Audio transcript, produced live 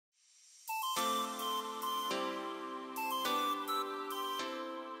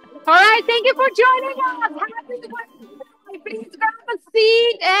All right, thank you for joining us. Happy Wednesday. Please grab a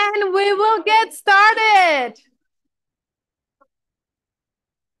seat and we will get started.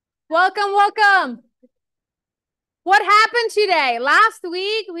 Welcome, welcome. What happened today? Last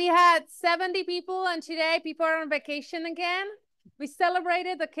week we had 70 people and today people are on vacation again. We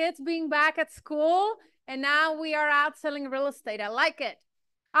celebrated the kids being back at school and now we are out selling real estate. I like it.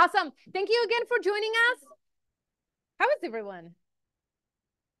 Awesome. Thank you again for joining us. How is everyone?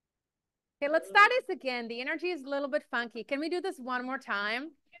 Okay, let's start this again. The energy is a little bit funky. Can we do this one more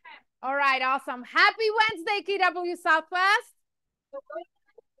time? All right, awesome. Happy Wednesday, KW Southwest.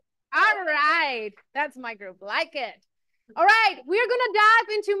 All right, that's my group. Like it. All right, we're going to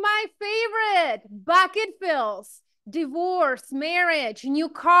dive into my favorite bucket fills. Divorce, marriage, new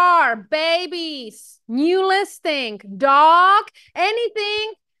car, babies, new listing, dog,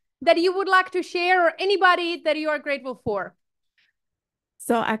 anything that you would like to share or anybody that you are grateful for.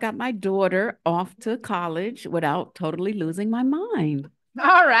 So I got my daughter off to college without totally losing my mind.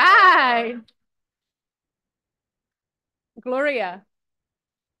 All right. Gloria.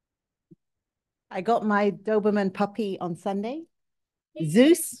 I got my Doberman puppy on Sunday.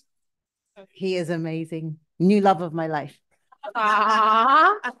 Zeus. He is amazing. New love of my life.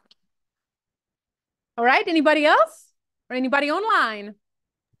 All right. Anybody else? Or anybody online?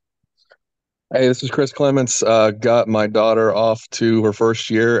 Hey, this is Chris Clements. Got my daughter off to her first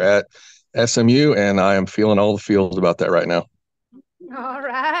year at SMU, and I am feeling all the feels about that right now. All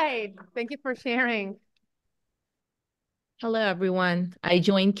right. Thank you for sharing. Hello, everyone. I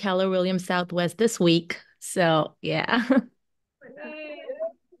joined Keller Williams Southwest this week. So, yeah.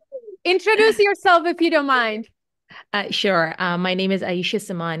 Introduce yourself if you don't mind. Sure. My name is Aisha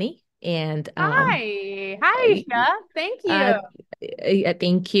Samani. And hi, Aisha. Thank you.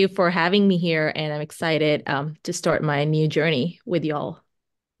 Thank you for having me here. And I'm excited to start my new journey with y'all.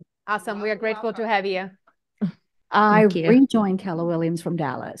 Awesome. We are grateful to have you. I rejoined Keller Williams from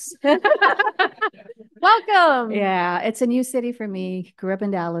Dallas. Welcome. Yeah, it's a new city for me. Grew up in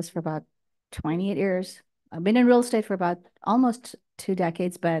Dallas for about 28 years. I've been in real estate for about almost 2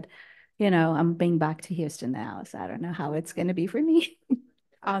 decades, but I'm being back to Houston now, so I don't know how it's going to be for me.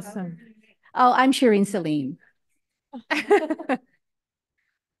 Awesome. Oh, I'm Shireen Salim.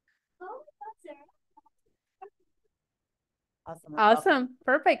 Awesome.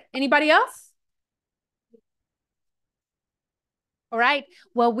 Perfect. Anybody else? All right.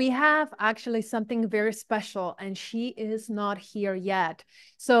 Well, we have actually something very special and she is not here yet.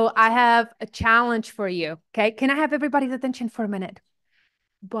 So I have a challenge for you. Okay. Can I have everybody's attention for a minute?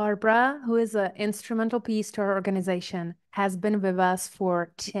 Barbara, who is an instrumental piece to our organization, has been with us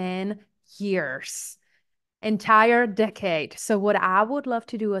for 10 years, entire decade. So what I would love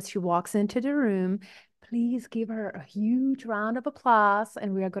to do as she walks into the room, please give her a huge round of applause.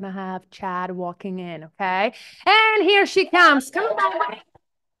 And we are going to have Chad walking in, okay? And here she comes. Come on.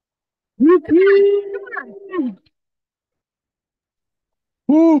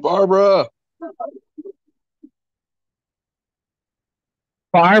 Woo, Barbara.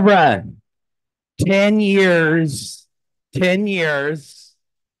 Barbara, 10 years, 10 years.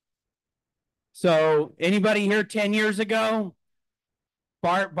 So anybody here 10 years ago?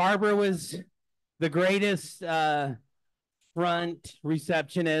 Barbara was the greatest front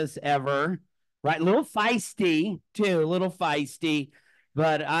receptionist ever, right? A little feisty too, a little feisty.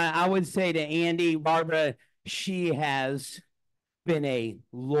 But I would say to Andy, Barbara, she has been a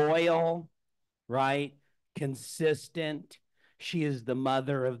loyal, right? Consistent. She is the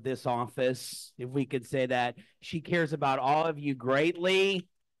mother of this office, if we could say that. She cares about all of you greatly.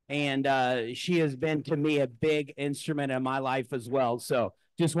 And she has been to me a big instrument in my life as well. So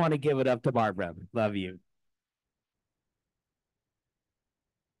just want to give it up to Barbara. Love you.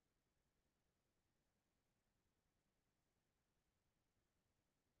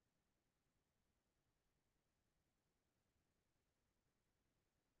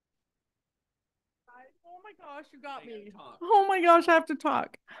 Oh my gosh, you got me. Oh my gosh, I have to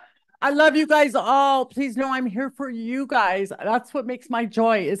talk. I love you guys all. Please know I'm here for you guys. That's what makes my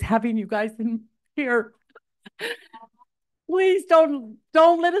joy is having you guys in here. Please don't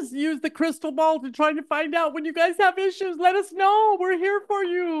let us use the crystal ball to try to find out when you guys have issues. Let us know. We're here for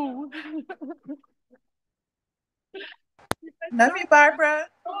you. Love you, Barbara.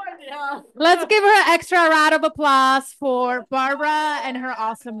 Let's give her an extra round of applause for Barbara and her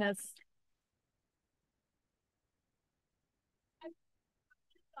awesomeness.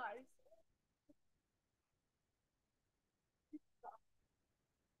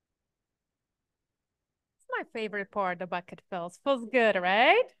 It's my favorite part, the bucket fills. Feels good,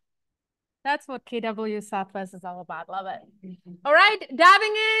 right? That's what KW Southwest is all about. Love it. All right,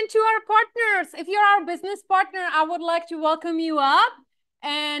 diving into our partners. If you're our business partner, I would like to welcome you up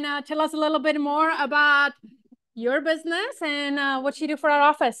and tell us a little bit more about your business and what you do for our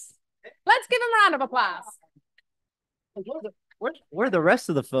office. Let's give them a round of applause. Where are the rest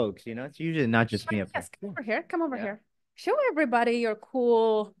of the folks? You know, it's usually not just me. Yes, come over here. Come over here. Show everybody your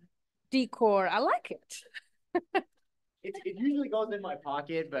cool decor. I like it. It usually goes in my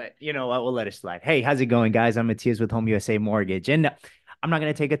pocket, but you know what? We'll let it slide. Hey, how's it going, guys? I'm Matthias with Home USA Mortgage, and I'm not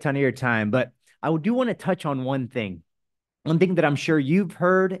going to take a ton of your time, but I do want to touch on one thing that I'm sure you've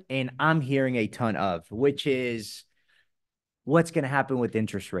heard and I'm hearing a ton of, which is what's going to happen with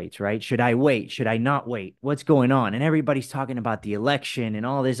interest rates, right? Should I wait? Should I not wait? What's going on? And everybody's talking about the election and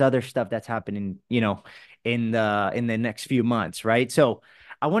all this other stuff that's happening, you know, in the next few months, right? So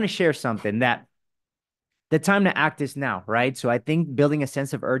I want to share something that the time to act is now, right? So I think building a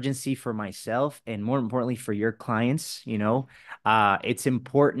sense of urgency for myself and more importantly for your clients, you know, it's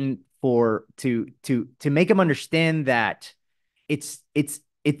important to make them understand that rates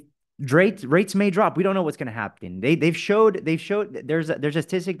may drop. We don't know what's going to happen. They've showed there's a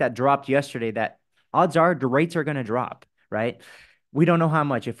statistic that dropped yesterday that odds are the rates are going to drop, right? We don't know how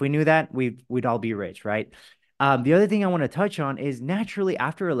much. If we knew that, we'd all be rich, right? The other thing I want to touch on is naturally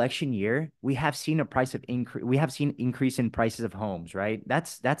after election year, we have seen increase in prices of homes, right?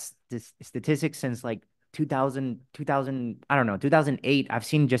 That's this statistics since like 2000, I don't know, 2008. I've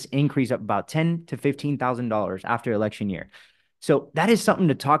seen just increase of about $10,000 to $15,000 after election year. So that is something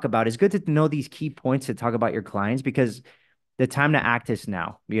to talk about. It's good to know these key points to talk about your clients because the time to act is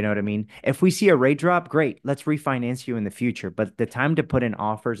now. You know what I mean? If we see a rate drop, great. Let's refinance you in the future. But the time to put in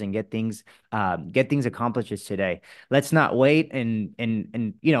offers and get things accomplished is today. Let's not wait and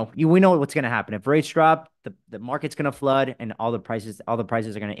you know, we know what's going to happen. If rates drop, the market's going to flood and all the prices are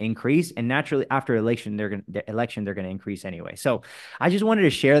going to increase. And naturally after election, they're going to increase anyway. So I just wanted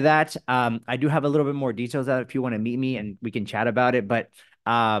to share that. I do have a little bit more details out if you want to meet me and we can chat about it. But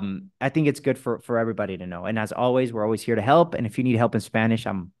I think it's good for everybody to know. And as always, we're always here to help. And if you need help in Spanish,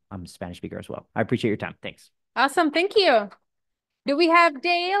 I'm a Spanish speaker as well. I appreciate your time. Thanks. Awesome. Thank you. Do we have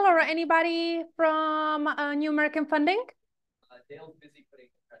Dale or anybody from New American Funding? Dale's busy putting.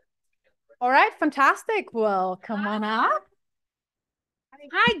 All right. Fantastic. Well, come on up.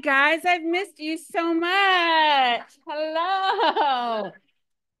 Hi, guys. I've missed you so much. Hello.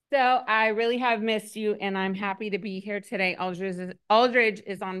 So I really have missed you, and I'm happy to be here today. Aldridge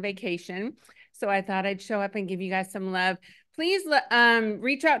is on vacation, so I thought I'd show up and give you guys some love. Please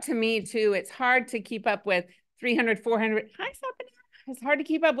reach out to me, too. It's hard to keep up with 300, 400. Hi, Stephanie. It's hard to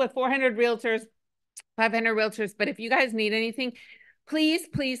keep up with 400 realtors, 500 realtors, but if you guys need anything, please,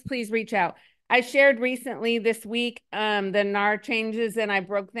 please, please reach out. I shared recently this week the NAR changes, and I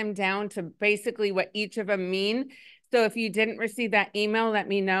broke them down to basically what each of them mean. So if you didn't receive that email, let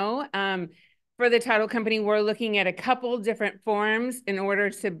me know. For the title company, we're looking at a couple different forms in order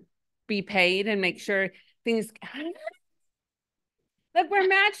to be paid and make sure things. Look, we're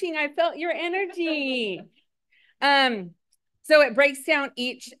matching. I felt your energy. So it breaks down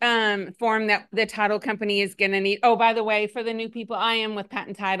each form that the title company is going to need. Oh, by the way, for the new people, I am with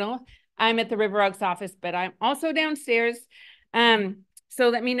Patent Title. I'm at the River Oaks office, but I'm also downstairs. So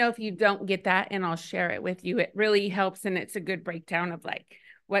let me know if you don't get that and I'll share it with you. It really helps and it's a good breakdown of like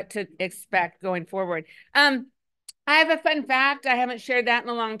what to expect going forward. I have a fun fact. I haven't shared that in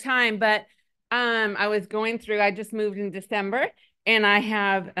a long time, but I just moved in December and I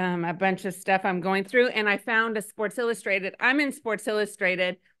have a bunch of stuff I'm going through and I found a Sports Illustrated. I'm in Sports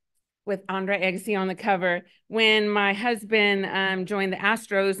Illustrated with Andre Agassi on the cover. When my husband joined the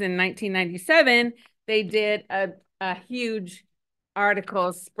Astros in 1997, they did a huge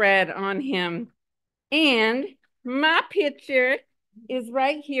article spread on him and my picture is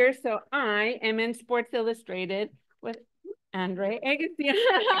right here. So I am in Sports Illustrated with Andre Agassi.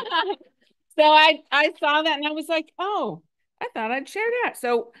 So I saw that and I was like, oh, I thought I'd share that.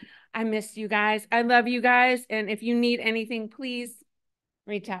 So I miss you guys. I love you guys. And if you need anything, please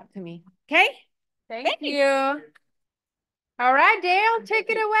reach out to me. Okay? Thank you. All right, Dale,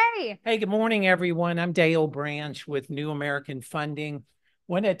 take it away. Hey, good morning, everyone. I'm Dale Branch with New American Funding.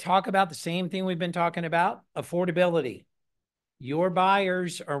 Want to talk about the same thing we've been talking about, affordability. Your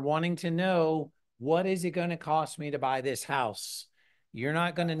buyers are wanting to know, what is it going to cost me to buy this house? You're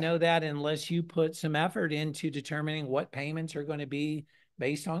not going to know that unless you put some effort into determining what payments are going to be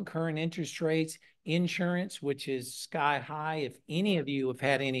based on current interest rates, insurance, which is sky high. If any of you have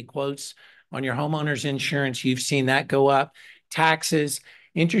had any quotes on your homeowner's insurance, you've seen that go up. Taxes,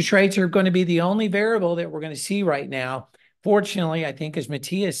 interest rates are going to be the only variable that we're going to see right now. Fortunately, I think as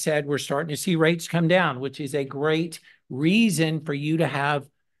Matthias said, we're starting to see rates come down, which is a great reason for you to have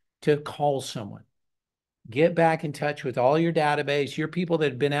to call someone. Get back in touch with all your database, your people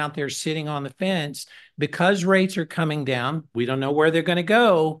that have been out there sitting on the fence. Because rates are coming down, we don't know where they're going to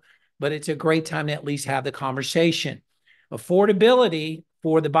go, but it's a great time to at least have the conversation. Affordability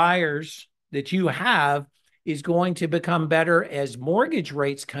for the buyers that you have is going to become better as mortgage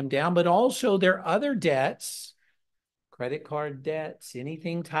rates come down, but also their other debts, credit card debts,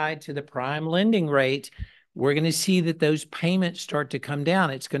 anything tied to the prime lending rate. We're going to see that those payments start to come down.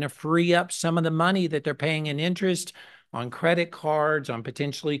 It's going to free up some of the money that they're paying in interest on credit cards, on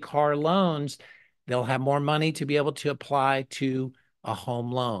potentially car loans. They'll have more money to be able to apply to a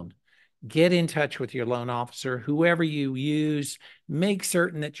home loan. Get in touch with your loan officer, whoever you use. Make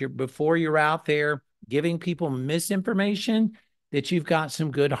certain that before you're out there giving people misinformation, that you've got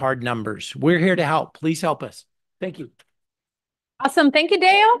some good hard numbers. We're here to help. Please help us. Thank you. Awesome. Thank you,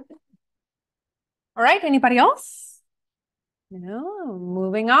 Dale. All right. Anybody else? No,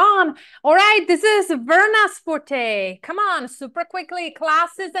 moving on. All right, this is Verna's forte. Come on, super quickly.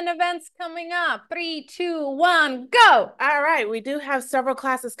 Classes and events coming up. 3, 2, 1, go. All right, we do have several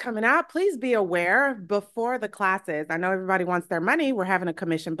classes coming up. Please be aware before the classes. I know everybody wants their money. We're having a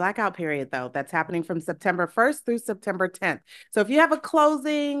commission blackout period, though. That's happening from September 1st through September 10th. So if you have a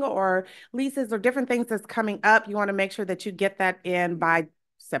closing or leases or different things that's coming up, you want to make sure that you get that in by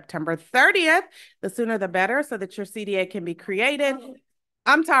September 30th, the sooner the better, so that your CDA can be created.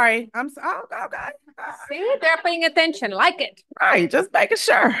 I'm sorry. Oh, okay. See, they're paying attention. Like it. Right, just making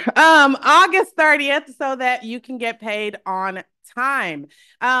sure. August 30th, so that you can get paid on time.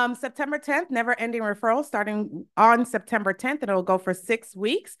 September 10th, never ending referral starting on September 10th. It'll go for 6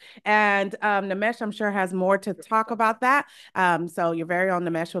 weeks. And Nimesh, I'm sure, has more to talk about that. So your very own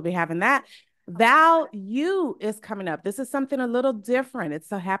Nimesh will be having that. Val U is coming up. This is something a little different. It's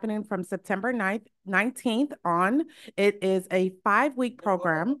happening from September 19th on. It is a 5-week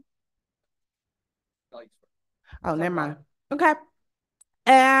program. Oh, never mind. Okay.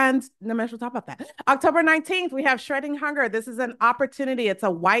 And Nimesh will talk about that. October 19th, we have Shredding Hunger. This is an opportunity. It's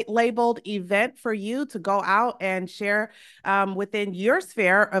a white labeled event for you to go out and share within your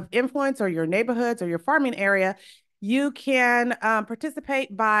sphere of influence or your neighborhoods or your farming area. You can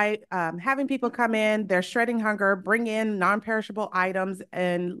participate by having people come in, they're shredding hunger, bring in non-perishable items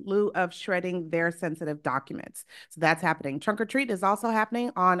in lieu of shredding their sensitive documents. So that's happening. Trunk or Treat is also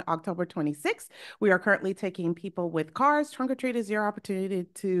happening on October 26th. We are currently taking people with cars. Trunk or Treat is your opportunity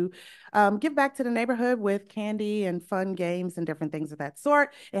to give back to the neighborhood with candy and fun games and different things of that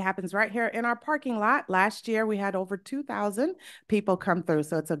sort. It happens right here in our parking lot. Last year, we had over 2,000 people come through.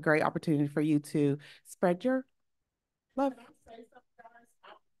 So it's a great opportunity for you to spread your love.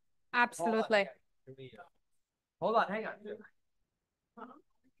 Absolutely. Hold on, hang on.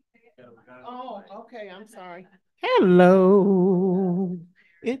 Oh, okay. I'm sorry. Hello.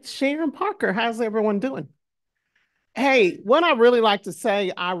 It's Sharon Parker. How's everyone doing? Hey, what I really like to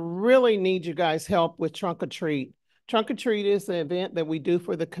say, I really need you guys' help with Trunk or Treat. Trunk or Treat is an event that we do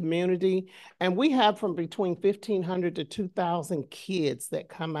for the community, and we have from between 1,500 to 2,000 kids that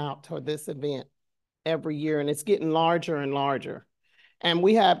come out to this event every year, and it's getting larger and larger. And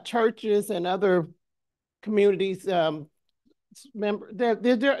we have churches and other communities, they're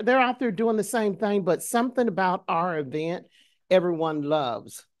out there doing the same thing, but something about our event everyone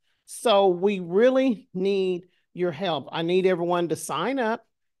loves. So we really need your help. I need everyone to sign up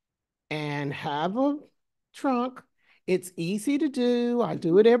and have a trunk. It's easy to do. I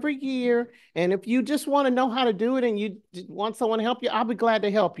do it every year. And if you just want to know how to do it and you want someone to help you, I'll be glad to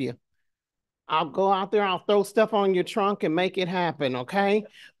help you. I'll go out there, I'll throw stuff on your trunk and make it happen, okay?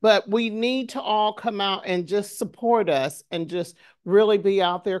 But we need to all come out and just support us and just really be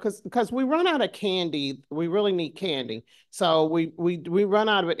out there because we run out of candy. We really need candy. So we run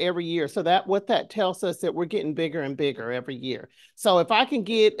out of it every year. So what that tells us that we're getting bigger and bigger every year. So if I can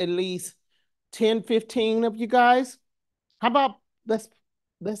get at least 10, 15 of you guys, how about let's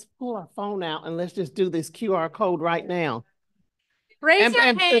pull our phone out and let's just do this QR code right now. Raise your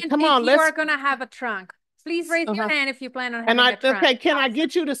hand if you are going to have a trunk. Please raise your hand if you plan on having a trunk. Okay, can I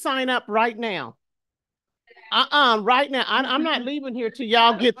get you to sign up right now? Right now. I'm not leaving here till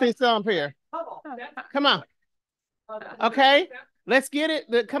y'all get this up here. Come on. Okay, let's get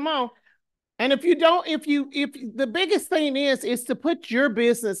it. Come on. And if the biggest thing is to put your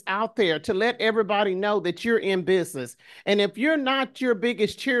business out there to let everybody know that you're in business. And if you're not your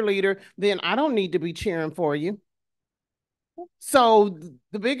biggest cheerleader, then I don't need to be cheering for you. So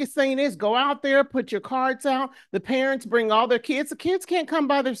the biggest thing is go out there, put your cards out. The parents bring all their kids. The kids can't come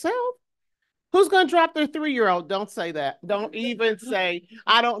by themselves. Who's going to drop their 3-year-old? Don't say that. Don't even say,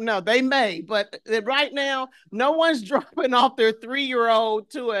 I don't know. They may, but right now, no one's dropping off their 3-year-old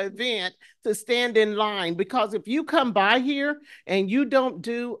to an event to stand in line, because if you come by here and you don't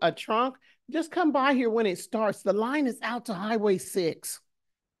do a trunk, just come by here when it starts. The line is out to Highway 6.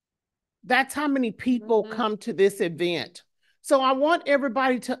 That's how many people come to this event. So I want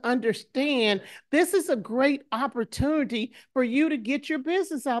everybody to understand this is a great opportunity for you to get your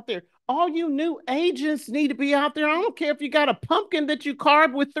business out there. All you new agents need to be out there. I don't care if you got a pumpkin that you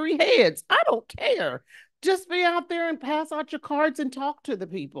carved with 3 heads. I don't care. Just be out there and pass out your cards and talk to the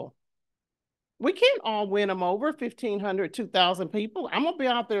people. We can't all win them over, 1,500, 2,000 people. I'm going to be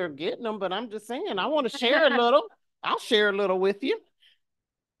out there getting them, but I'm just saying, I want to share a little. I'll share a little with you.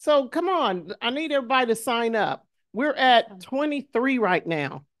 So come on, I need everybody to sign up. We're at 23 right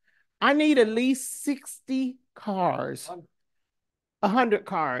now. I need at least 60 cars, 100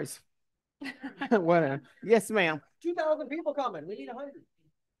 cars. Whatever. Yes, ma'am. 2,000 people coming. We need 100.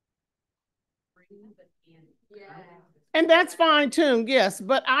 And that's fine too, yes.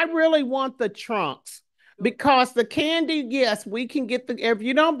 But I really want the trunks, because the candy, yes, we can get the, if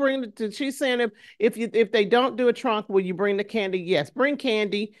you don't bring it to, she's saying if they don't do a trunk, will you bring the candy? Yes, bring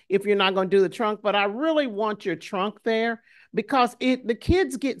candy if you're not going to do the trunk. But I really want your trunk there, because the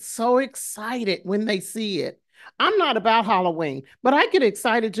kids get so excited when they see it. I'm not about Halloween, but I get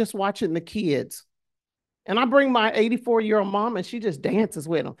excited just watching the kids. And I bring my 84-year-old mom, and she just dances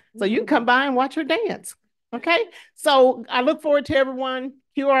with them. So you can come by and watch her dance. Okay. So I look forward to everyone.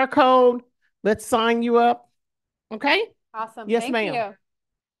 QR code. Let's sign you up. Okay. Awesome. Yes, Thank ma'am. you.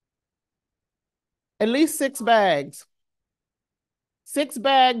 At least 6 bags. 6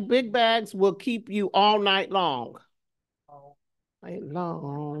 big bags will keep you all night long. All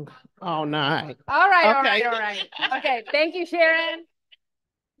night. All right. Okay. All right. Okay. Thank you, Sharon.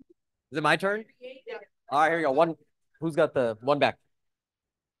 Is it my turn? All right, here we go. One, who's got the one back?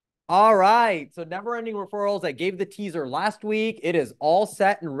 All right, so Never Ending Referrals. I gave the teaser last week. It is all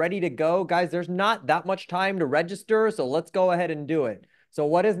set and ready to go. Guys, there's not that much time to register, so let's go ahead and do it. So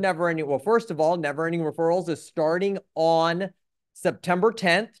what is Never Ending? Well, first of all, Never Ending Referrals is starting on September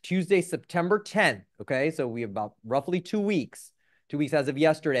 10th, Tuesday, September 10th. Okay, so we have about roughly 2 weeks. 2 weeks as of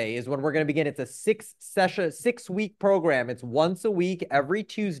yesterday is when we're going to begin. It's a 6-week program. It's once a week, every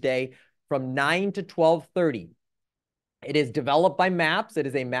Tuesday from 9 to 12:30. It is developed by MAPS. It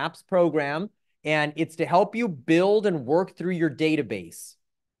is a MAPS program, and it's to help you build and work through your database.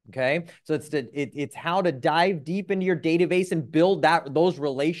 Okay, so it's how to dive deep into your database and build those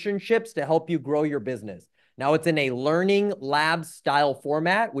relationships to help you grow your business. Now, it's in a learning lab style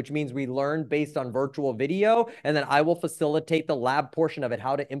format, which means we learn based on virtual video, and then I will facilitate the lab portion of it,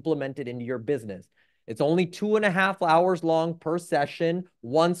 how to implement it into your business. It's only 2.5 hours long per session,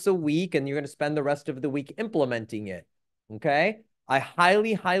 once a week, and you're going to spend the rest of the week implementing it. Okay? I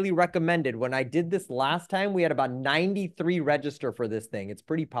highly, highly recommend it. When I did this last time, we had about 93 register for this thing. It's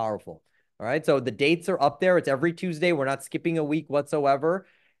pretty powerful. All right? So the dates are up there. It's every Tuesday. We're not skipping a week whatsoever.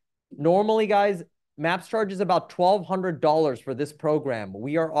 Normally, guys, MAPS charges about $1,200 for this program.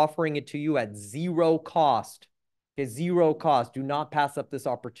 We are offering it to you at zero cost. Okay, zero cost. Do not pass up this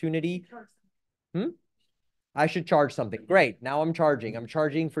opportunity. I should charge something. Great. Now I'm charging. I'm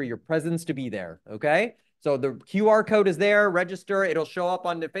charging for your presence to be there. Okay? So the QR code is there. Register. It'll show up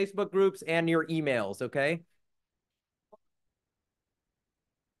on the Facebook groups and your emails. Okay?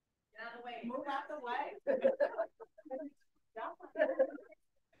 Move out the way.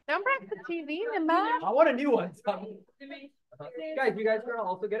 Don't break the TV, Nimba. I want a new one. Guys, you guys are gonna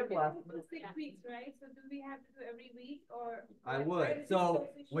also get a blast. 6 weeks, right? So do we have to do every week, or? I would. So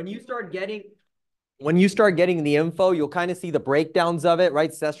when you start getting the info, you'll kind of see the breakdowns of it,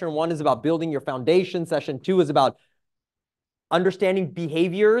 right? Session 1 is about building your foundation. Session 2 is about understanding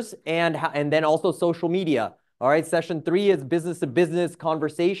behaviors and then also social media. All right. Session 3 is business to business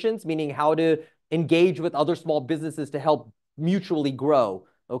conversations, meaning how to engage with other small businesses to help mutually grow.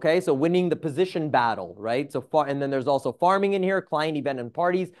 Okay, so winning the position battle, right? So far, and then there's also farming in here, client event and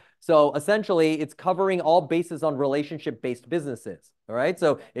parties. So essentially, it's covering all bases on relationship-based businesses. All right,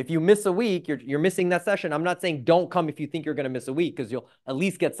 so if you miss a week, you're missing that session. I'm not saying don't come if you think you're going to miss a week, because you'll at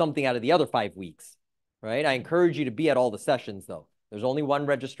least get something out of the other 5 weeks, right? I encourage you to be at all the sessions, though. There's only one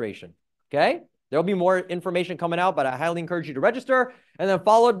registration. Okay, there'll be more information coming out, but I highly encourage you to register, and then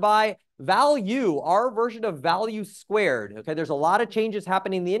followed by Value, our version of Value Squared. Okay, there's a lot of changes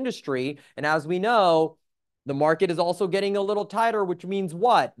happening in the industry. And as we know, the market is also getting a little tighter, which means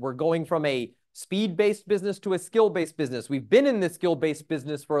what? We're going from a speed-based business to a skill-based business. We've been in this skill-based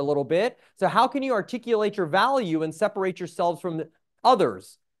business for a little bit. So how can you articulate your value and separate yourselves from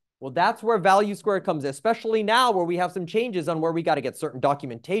others? Well, that's where Value Squared comes, especially now where we have some changes on where we got to get certain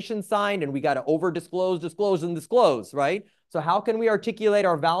documentation signed and we got to over disclose, right? So how can we articulate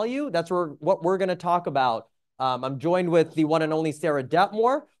our value? That's what we're going to talk about. I'm joined with the one and only Sarah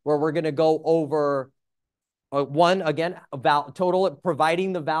Detmore, where we're going to go over one, again, about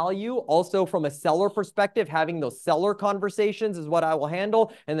providing the value. Also from a seller perspective, having those seller conversations is what I will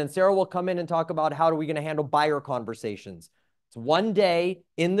handle. And then Sarah will come in and talk about how are we going to handle buyer conversations. It's one day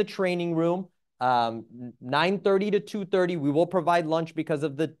in the training room, 9:30 to 2:30. We will provide lunch because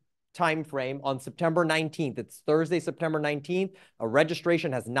of the time frame on September 19th. It's Thursday, September 19th. A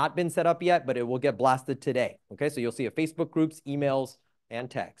registration has not been set up yet, but it will get blasted today. Okay, so you'll see a Facebook groups, emails,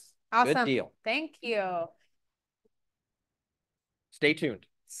 and texts. Awesome. Good deal. Thank you. Stay tuned.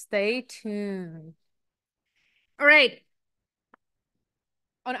 Stay tuned. All right.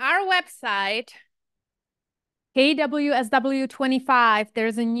 On our website, KWSW25,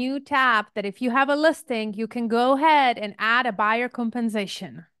 there's a new tab that if you have a listing, you can go ahead and add a buyer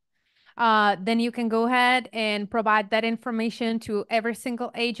compensation. Then you can go ahead and provide that information to every single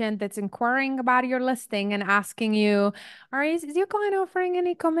agent that's inquiring about your listing and asking you, is your client offering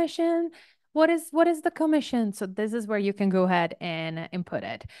any commission? What is the commission? So this is where you can go ahead and input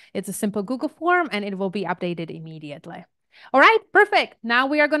it. It's a simple Google form and it will be updated immediately. All right, perfect. Now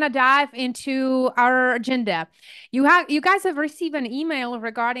we are going to dive into our agenda. You guys have received an email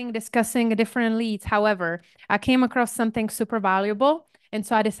regarding discussing different leads. However, I came across something super valuable, and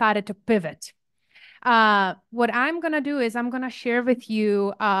so I decided to pivot. What I'm going to do is I'm going to share with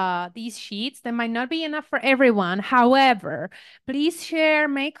you these sheets. They might not be enough for everyone. However, please share,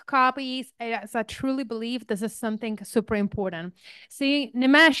 make copies, as I truly believe this is something super important. See,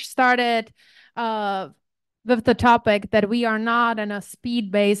 Nimesh started with the topic that we are not in a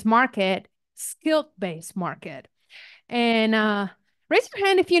speed-based market, skill-based market. And raise your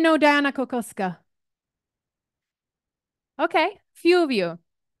hand if you know Diana Kokoska. Okay, few of you.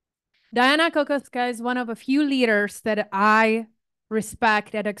 Diana Kokoska is one of a few leaders that I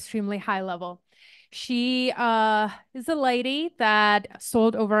respect at extremely high level. She is a lady that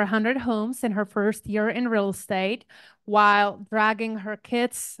sold over 100 homes in her first year in real estate while dragging her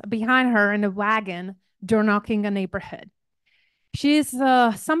kids behind her in a wagon door knocking a neighborhood. She's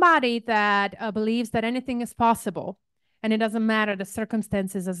somebody that believes that anything is possible and it doesn't matter the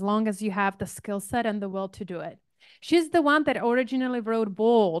circumstances as long as you have the skill set and the will to do it. She's the one that originally wrote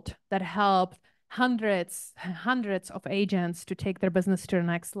Bold that helped hundreds of agents to take their business to the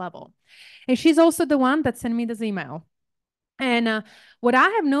next level. And she's also the one that sent me this email. And what I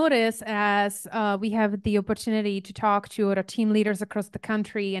have noticed as we have the opportunity to talk to our team leaders across the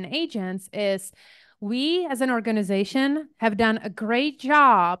country and agents is we as an organization have done a great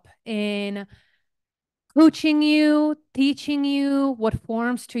job in coaching you, teaching you what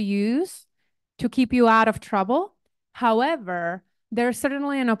forms to use to keep you out of trouble. However, there's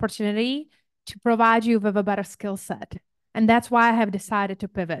certainly an opportunity to provide you with a better skill set. And that's why I have decided to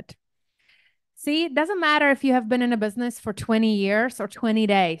pivot. See, it doesn't matter if you have been in a business for 20 years or 20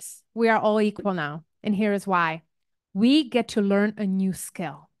 days. We are all equal now. And here is why. We get to learn a new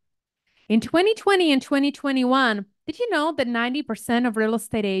skill. In 2020 and 2021, did you know that 90% of real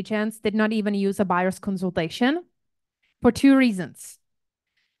estate agents did not even use a buyer's consultation? For two reasons.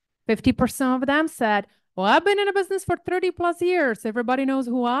 50% of them said, well, I've been in a business for 30 plus years. Everybody knows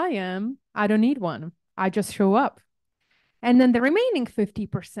who I am. I don't need one. I just show up. And then the remaining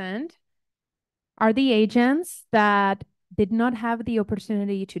 50% are the agents that did not have the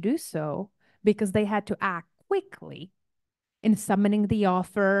opportunity to do so because they had to act quickly in submitting the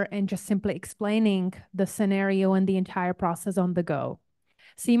offer and just simply explaining the scenario and the entire process on the go.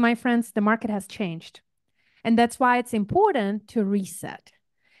 See, my friends, the market has changed. And that's why it's important to reset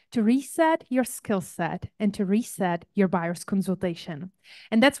your skill set and to reset your buyer's consultation.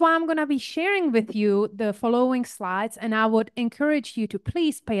 And that's why I'm going to be sharing with you the following slides. And I would encourage you to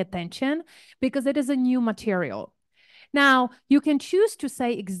please pay attention because it is a new material. Now, you can choose to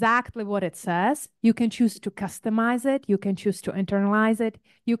say exactly what it says. You can choose to customize it. You can choose to internalize it.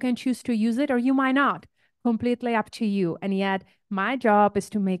 You can choose to use it, or you might not. Completely up to you. And yet, my job is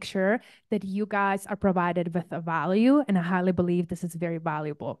to make sure that you guys are provided with a value, and I highly believe this is very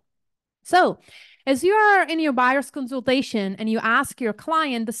valuable. So, as you are in your buyer's consultation and you ask your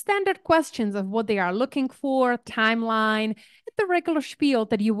client the standard questions of what they are looking for, timeline, the regular spiel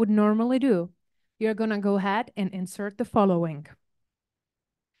that you would normally do, you're going to go ahead and insert the following.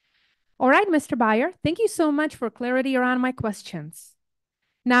 All right, Mr. Buyer, thank you so much for clarity around my questions.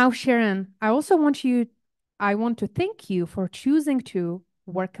 Now, Sharon, I want to thank you for choosing to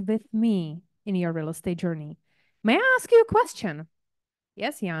work with me in your real estate journey. May I ask you a question?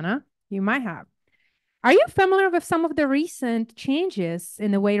 Yes, Yana, you might have. Are you familiar with some of the recent changes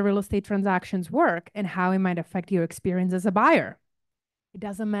in the way real estate transactions work and how it might affect your experience as a buyer? It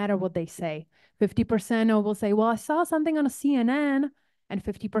doesn't matter what they say. 50% will say, well, I saw something on a CNN, and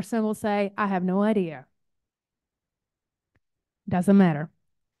 50% will say, I have no idea. Doesn't matter.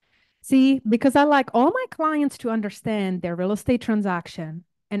 See, because I like all my clients to understand their real estate transaction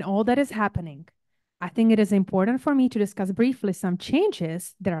and all that is happening, I think it is important for me to discuss briefly some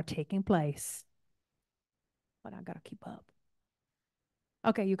changes that are taking place. But I gotta keep up.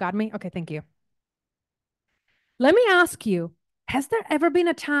 Okay, you got me? Okay, thank you. Let me ask you, has there ever been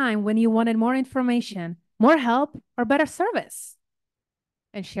a time when you wanted more information, more help, or better service?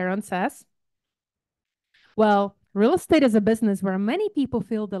 And Sharon says, well, real estate is a business where many people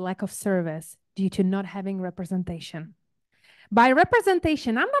feel the lack of service due to not having representation. By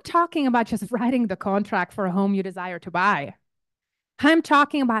representation, I'm not talking about just writing the contract for a home you desire to buy. I'm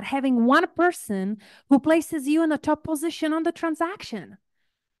talking about having one person who places you in the top position on the transaction,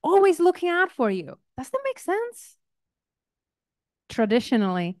 always looking out for you. Does that make sense?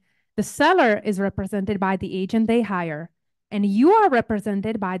 Traditionally, the seller is represented by the agent they hire, and you are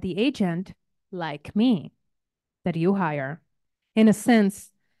represented by the agent, like me, that you hire. In a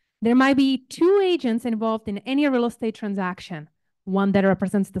sense, there might be two agents involved in any real estate transaction, one that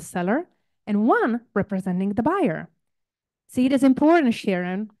represents the seller and one representing the buyer. See, it is important,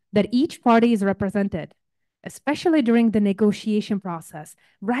 Sharon, that each party is represented, especially during the negotiation process,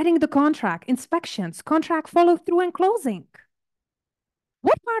 writing the contract, inspections, contract follow-through, and closing.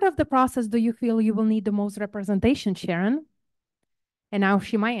 What part of the process do you feel you will need the most representation, Sharon? And now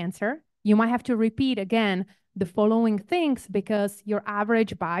she might answer. You might have to repeat again the following things because your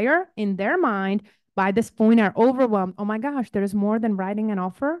average buyer, in their mind, by this point are overwhelmed. Oh my gosh, there's more than writing an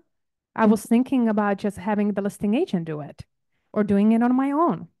offer. I was thinking about just having the listing agent do it or doing it on my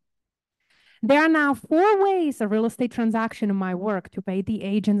own. There are now 4 ways a real estate transaction might work to pay the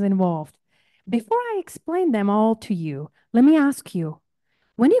agents involved. Before I explain them all to you, let me ask you,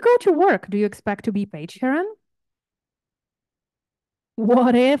 when you go to work, do you expect to be paid, Sharon?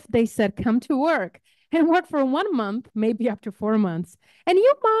 What if they said, come to work and work for 1 month, maybe up to 4 months, and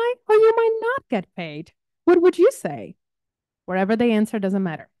you might or you might not get paid? What would you say? Wherever they answer doesn't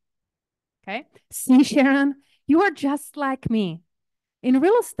matter. Okay? See, Sharon, you are just like me. In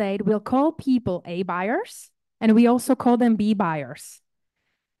real estate, we'll call people A buyers, and we also call them B buyers.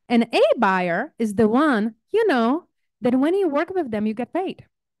 An A buyer is the one, that when you work with them, you get paid.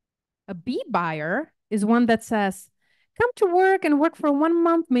 A B buyer is one that says, come to work and work for 1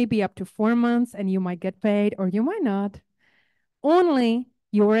 month, maybe up to 4 months, and you might get paid or you might not. Only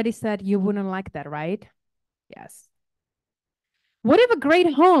you already said you wouldn't like that, right? Yes. What if a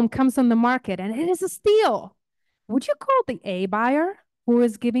great home comes on the market and it is a steal? Would you call the A buyer who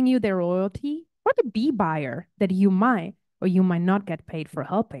is giving you their royalty or the B buyer that you might or you might not get paid for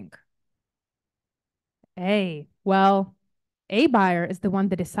helping? A, well, A buyer is the one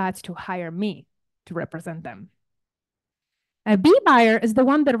that decides to hire me to represent them. A B buyer is the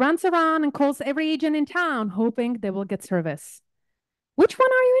one that runs around and calls every agent in town, hoping they will get service. Which one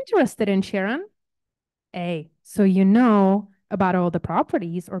are you interested in, Sharon? A, so you know about all the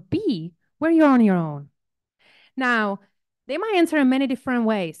properties, or B, where you're on your own. Now, they might answer in many different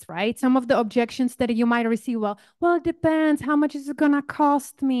ways, right? Some of the objections that you might receive, well, it depends. How much is it gonna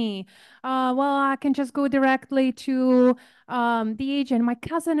cost me? Well, I can just go directly to the agent. My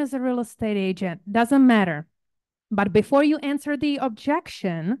cousin is a real estate agent. Doesn't matter. But before you answer the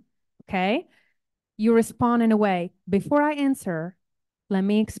objection, okay, you respond in a way, before I answer, let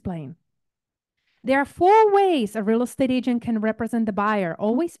me explain. There are 4 ways a real estate agent can represent the buyer,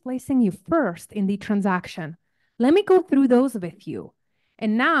 always placing you first in the transaction. Let me go through those with you.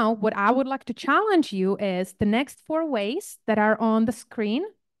 And now what I would like to challenge you is the next 4 ways that are on the screen.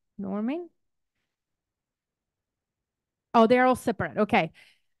 Norman? Oh, they're all separate. Okay.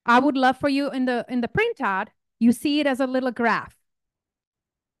 I would love for you in the printout, you see it as a little graph.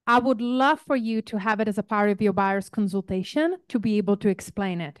 I would love for you to have it as a part of your buyer's consultation to be able to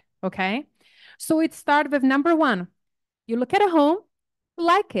explain it, okay? So it starts with number 1. You look at a home,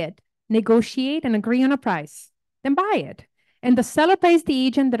 like it, negotiate and agree on a price, then buy it. And the seller pays the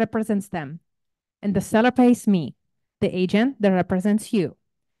agent that represents them. And the seller pays me, the agent that represents you.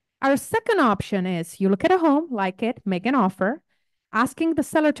 Our second option is you look at a home, like it, make an offer, asking the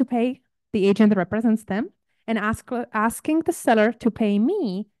seller to pay the agent that represents them, and asking the seller to pay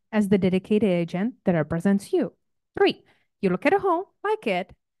me as the dedicated agent that represents you. 3, you look at a home, like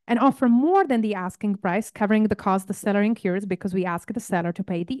it, and offer more than the asking price, covering the cost the seller incurs because we ask the seller to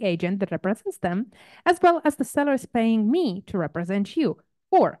pay the agent that represents them, as well as the seller is paying me to represent you.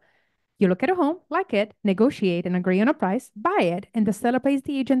 Or you look at a home, like it, negotiate and agree on a price, buy it, and the seller pays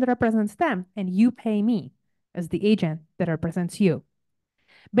the agent that represents them, and you pay me as the agent that represents you.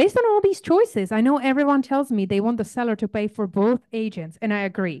 Based on all these choices, I know everyone tells me they want the seller to pay for both agents, and I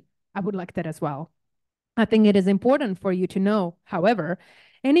agree. I would like that as well. I think it is important for you to know, however,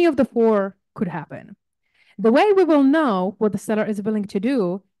 any of the four could happen. The way we will know what the seller is willing to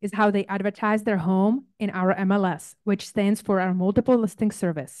do is how they advertise their home in our MLS, which stands for our multiple listing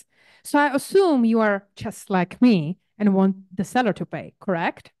service. So I assume you are just like me and want the seller to pay,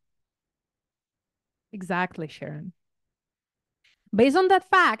 correct? Exactly, Sharon. Based on that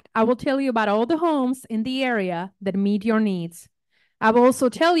fact, I will tell you about all the homes in the area that meet your needs. I will also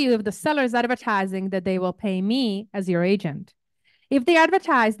tell you if the seller is advertising that they will pay me as your agent. If they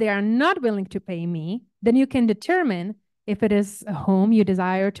advertise they are not willing to pay me, then you can determine if it is a home you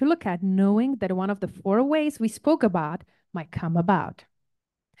desire to look at, knowing that one of the four ways we spoke about might come about.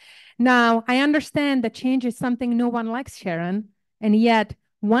 Now, I understand that change is something no one likes, Sharon, and yet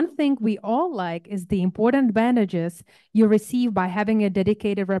one thing we all like is the important advantages you receive by having a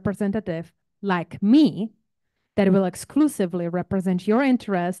dedicated representative like me that will exclusively represent your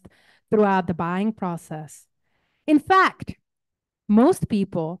interest throughout the buying process. In fact, most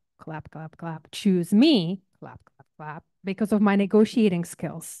people, clap, clap, clap, choose me, clap, clap, clap, because of my negotiating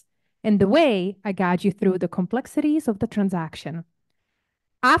skills and the way I guide you through the complexities of the transaction.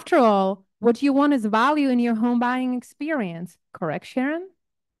 After all, what you want is value in your home buying experience, correct, Sharon?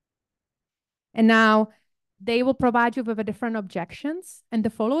 And now they will provide you with a different objections, and the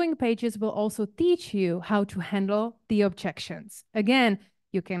following pages will also teach you how to handle the objections. Again,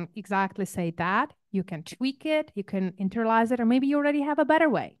 you can exactly say that, you can tweak it, you can internalize it, or maybe you already have a better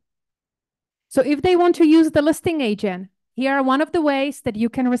way. So if they want to use the listing agent, here are one of the ways that you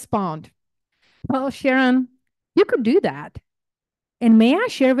can respond. Well, Sharon, you could do that. And may I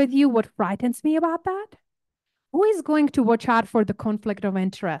share with you what frightens me about that? Who is going to watch out for the conflict of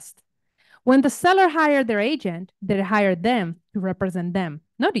interest? When the seller hired their agent, they hired them to represent them,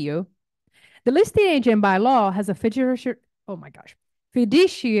 not you. The listing agent by law has a fiduciary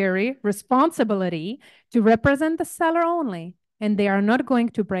responsibility to represent the seller only, and they are not going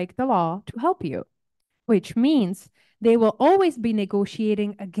to break the law to help you, which means they will always be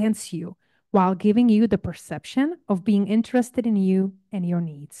negotiating against you while giving you the perception of being interested in you and your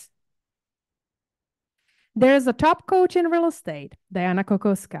needs. There is a top coach in real estate, Diana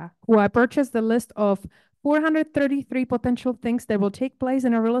Kokoska, who I purchased the list of 433 potential things that will take place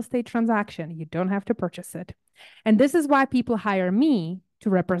in a real estate transaction. You don't have to purchase it. And this is why people hire me to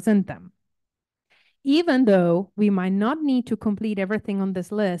represent them. Even though we might not need to complete everything on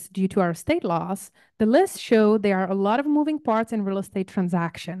this list due to our state laws, the list shows there are a lot of moving parts in real estate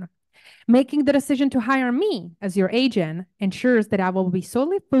transaction. Making the decision to hire me as your agent ensures that I will be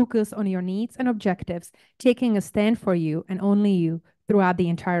solely focused on your needs and objectives, taking a stand for you and only you throughout the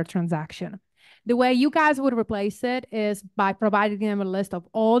entire transaction. The way you guys would replace it is by providing them a list of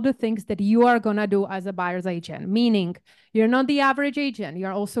all the things that you are going to do as a buyer's agent, meaning you're not the average agent.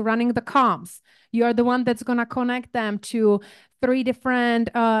 You're also running the comms. You're the one that's going to connect them to 3 different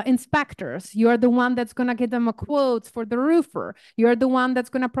inspectors. You're the one that's going to get them a quotes for the roofer. You're the one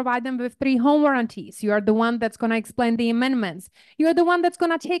that's going to provide them with 3 home warranties. You're the one that's going to explain the amendments. You're the one that's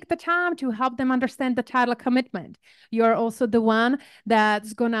going to take the time to help them understand the title commitment. You're also the one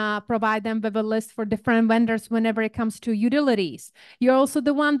that's going to provide them with a list for different vendors whenever it comes to utilities. You're also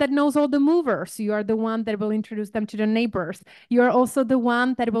the one that knows all the movers. You are the one that will introduce them to the neighbors. You're also the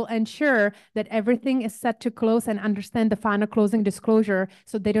one that will ensure that everything is set to close and understand the final closing disclosure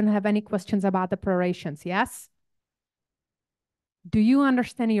so they don't have any questions about the prorations. Yes? Do you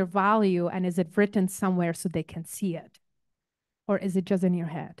understand your value, and is it written somewhere so they can see it? Or is it just in your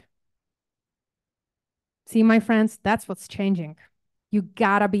head? See, my friends, that's what's changing. You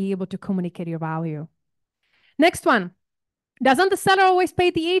gotta be able to communicate your value. Next one. Doesn't the seller always pay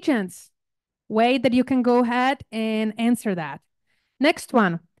the agents? Way that you can go ahead and answer that. Next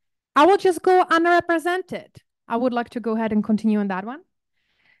one. I will just go unrepresented. I would like to go ahead and continue on that one.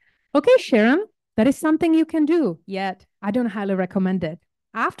 Okay, Sharon, that is something you can do, yet I don't highly recommend it.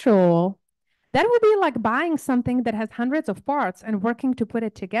 After all, that would be like buying something that has hundreds of parts and working to put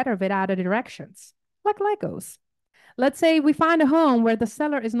it together without the directions, like Legos. Let's say we find a home where the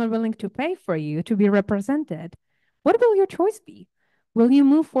seller is not willing to pay for you to be represented. What will your choice be? Will you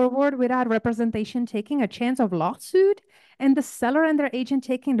move forward without representation, taking a chance of lawsuit and the seller and their agent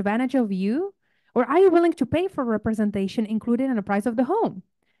taking advantage of you? Or are you willing to pay for representation included in the price of the home?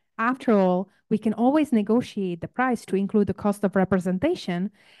 After all, we can always negotiate the price to include the cost of representation.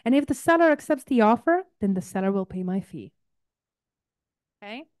 And if the seller accepts the offer, then the seller will pay my fee.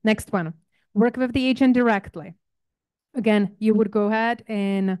 Okay, next one, work with the agent directly. Again, you would go ahead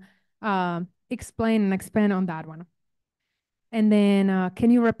and explain and expand on that one. And then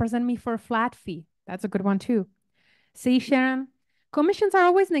can you represent me for a flat fee? That's a good one too. See, Sharon, commissions are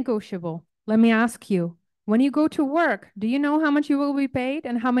always negotiable. Let me ask you, when you go to work, do you know how much you will be paid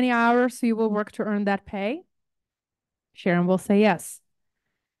and how many hours you will work to earn that pay? Sharon will say yes.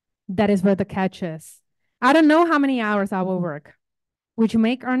 That is where the catch is. I don't know how many hours I will work, which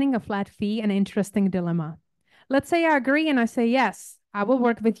make earning a flat fee an interesting dilemma. Let's say I agree and I say, yes, I will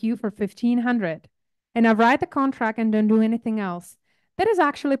work with you for $1,500 and I write the contract and don't do anything else. That is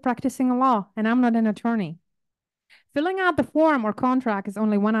actually practicing a law and I'm not an attorney. Filling out the form or contract is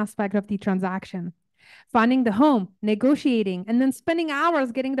only one aspect of the transaction. Finding the home, negotiating, and then spending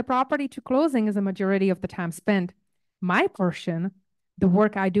hours getting the property to closing is a majority of the time spent. My portion, the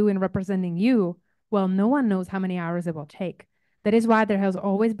work I do in representing you, well, no one knows how many hours it will take. That is why there has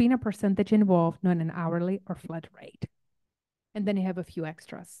always been a percentage involved, not an hourly or flat rate. And then you have a few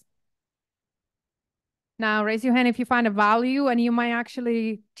extras. Now, raise your hand if you find a value and you might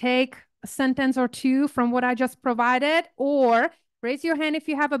actually take a sentence or two from what I just provided, or raise your hand if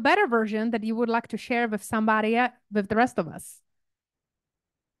you have a better version that you would like to share with somebody, with the rest of us.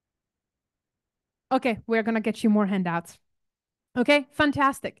 Okay, we're going to get you more handouts. Okay,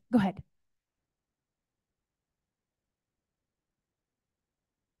 fantastic. Go ahead.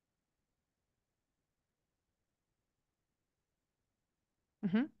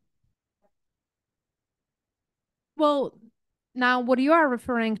 Well, now what you are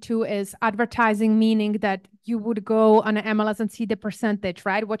referring to is advertising, meaning that you would go on an MLS and see the percentage,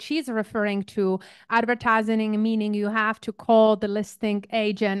 right? What she's referring to, advertising, meaning you have to call the listing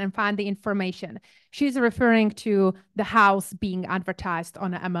agent and find the information. She's referring to the house being advertised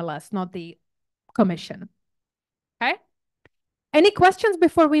on an MLS, not the commission. Okay? Any questions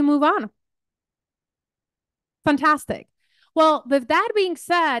before we move on? Fantastic. Well, with that being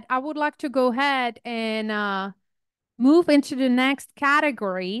said, I would like to go ahead and move into the next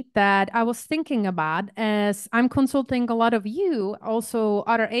category that I was thinking about, as I'm consulting a lot of you, also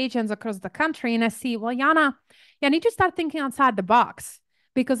other agents across the country, and I see, well, Yana, you need to start thinking outside the box,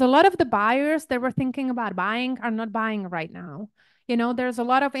 because a lot of the buyers that were thinking about buying are not buying right now. You know, there's a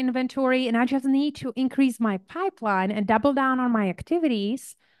lot of inventory and I just need to increase my pipeline and double down on my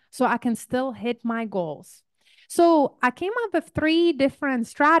activities so I can still hit my goals. So I came up with 3 different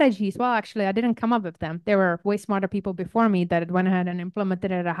strategies. Well, actually, I didn't come up with them. There were way smarter people before me that went ahead and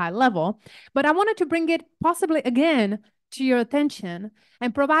implemented it at a high level. But I wanted to bring it possibly again to your attention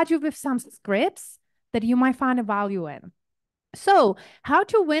and provide you with some scripts that you might find a value in. So, how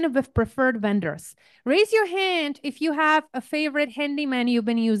to win with preferred vendors. Raise your hand if you have a favorite handyman you've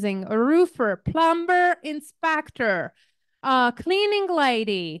been using, a roofer, plumber, inspector, cleaning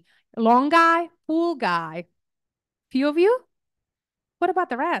lady, lawn guy, pool guy. Few of you? What about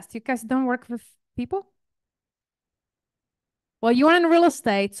the rest? You guys don't work with people? Well, you're in real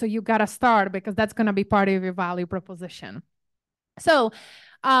estate, so you got to start because that's going to be part of your value proposition. So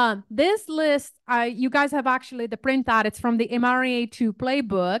this list, you guys have actually the printout. It's from the MREA2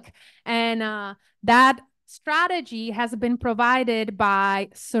 playbook. And that strategy has been provided by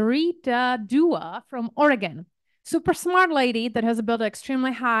Sarita Dua from Oregon. Super smart lady that has built an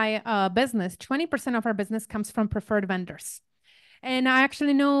extremely high business. 20% of her business comes from preferred vendors. And I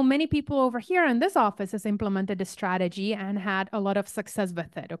actually know many people over here in this office has implemented this strategy and had a lot of success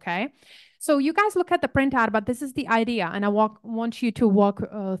with it, okay? So you guys look at the printout, but this is the idea, and I want you to walk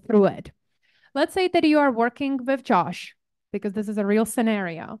through it. Let's say that you are working with Josh, because this is a real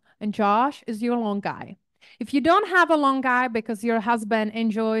scenario, and Josh is your lawn guy. If you don't have a lawn guy because your husband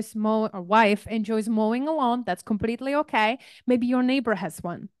enjoys mowing or wife enjoys mowing a lawn, that's completely okay. Maybe your neighbor has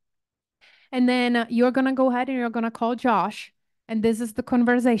one. And then you're going to go ahead and you're going to call Josh. And this is the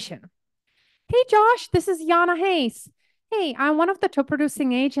conversation. Hey, Josh, this is Yana Hayes. Hey, I'm one of the top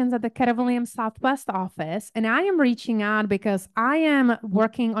producing agents at the Keller Williams Southwest office, and I am reaching out because I am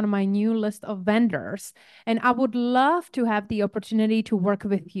working on my new list of vendors, and I would love to have the opportunity to work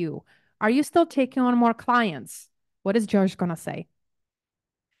with you. Are you still taking on more clients? What is Josh going to say?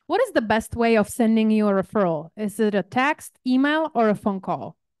 What is the best way of sending you a referral? Is it a text, email, or a phone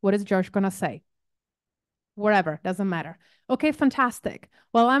call? What is Josh going to say? Wherever, doesn't matter. Okay, fantastic.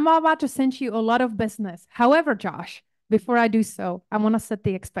 Well, I'm about to send you a lot of business. However, Josh, before I do so, I want to set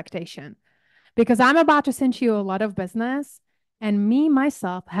the expectation because I'm about to send you a lot of business and me,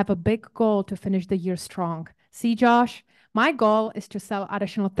 myself, have a big goal to finish the year strong. See, Josh, My goal is to sell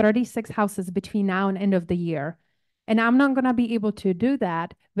additional 36 houses between now and end of the year. And I'm not going to be able to do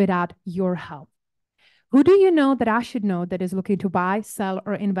that without your help. Who do you know that I should know that is looking to buy, sell,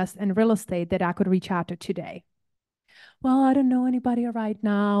 or invest in real estate that I could reach out to today? Well, I don't know anybody right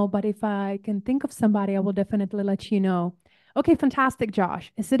now, but if I can think of somebody, I will definitely let you know. Okay, fantastic,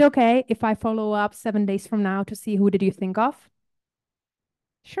 Josh. Is it okay if I follow up 7 days from now to see who did you think of?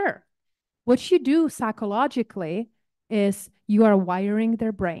 Sure. What you do psychologically is you are wiring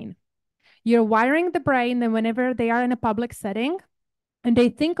their brain. You're wiring the brain that whenever they are in a public setting and they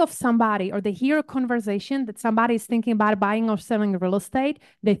think of somebody or they hear a conversation that somebody is thinking about buying or selling real estate,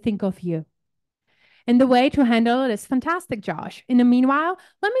 they think of you. And the way to handle it is fantastic, Josh. In the meanwhile,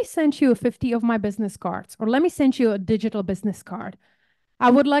 let me send you 50 of my business cards, or let me send you a digital business card. I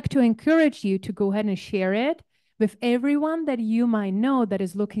would like to encourage you to go ahead and share it with everyone that you might know that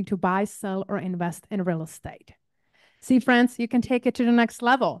is looking to buy, sell, or invest in real estate. See, friends, you can take it to the next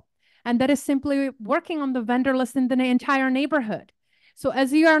level. And that is simply working on the vendor list in the entire neighborhood. So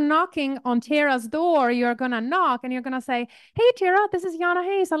as you are knocking on Tara's door, you're going to knock and you're going to say, hey, Tara, this is Yana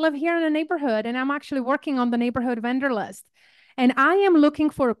Hayes. I live here in the neighborhood and I'm actually working on the neighborhood vendor list. And I am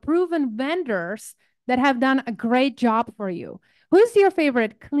looking for proven vendors that have done a great job for you. Who's your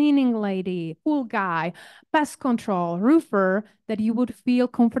favorite cleaning lady, pool guy, pest control, roofer that you would feel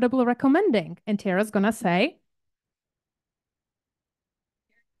comfortable recommending? And Tara's going to say,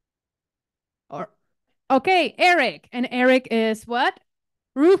 okay, Eric. And Eric is what?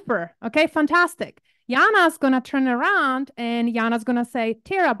 Roofer. Okay, fantastic. Yana's going to turn around and Yana's going to say,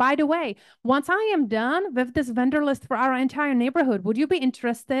 Tara, by the way, once I am done with this vendor list for our entire neighborhood, would you be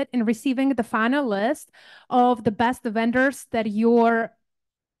interested in receiving the final list of the best vendors that your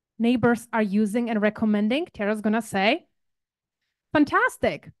neighbors are using and recommending? Tara's going to say,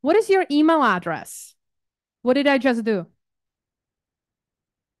 fantastic. What is your email address? What did I just do?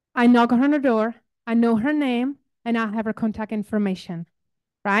 I knock on her door. I know her name and I have her contact information,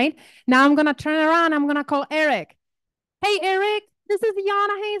 right? Now I'm going to turn around. I'm going to call Eric. Hey, Eric, this is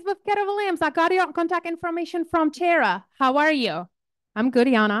Yana Hayes with Keller Williams. I got your contact information from Tara. How are you? I'm good,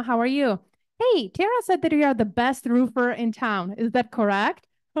 Yana. How are you? Hey, Tara said that you are the best roofer in town. Is that correct?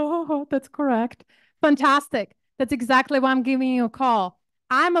 Oh, that's correct. Fantastic. That's exactly why I'm giving you a call.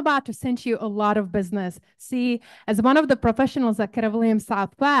 I'm about to send you a lot of business. See, as one of the professionals at Keller Williams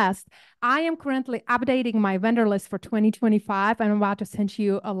Southwest, I am currently updating my vendor list for 2025 and I'm about to send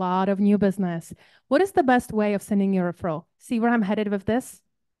you a lot of new business. What is the best way of sending you a referral? See where I'm headed with this?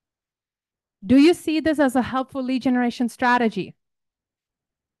 Do you see this as a helpful lead generation strategy?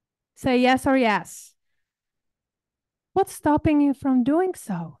 Say yes or yes. What's stopping you from doing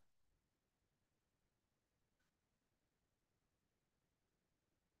so?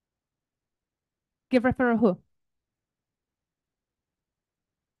 Give referral who?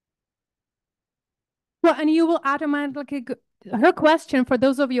 Well, and you will automatically, her question for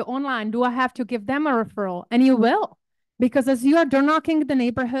those of you online, do I have to give them a referral? And you will, because as you are door knocking the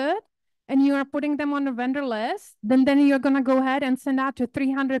neighborhood and you are putting them on the vendor list, then you're going to go ahead and send out to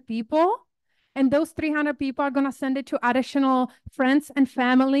 300 people. And those 300 people are going to send it to additional friends and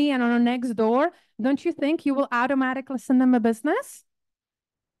family and on the next door. Don't you think you will automatically send them a business?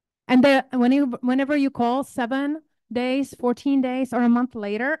 And whenever you call 7 days, 14 days, or a month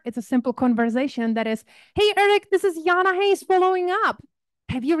later, it's a simple conversation that is, hey, Eric, this is Yana Hayes following up.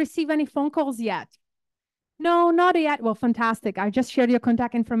 Have you received any phone calls yet? No, not yet. Well, fantastic. I just shared your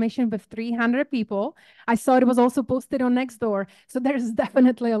contact information with 300 people. I saw it was also posted on Nextdoor. So there's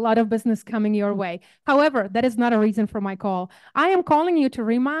definitely a lot of business coming your way. However, that is not a reason for my call. I am calling you to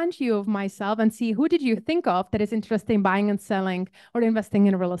remind you of myself and see who did you think of that is interested in buying and selling or investing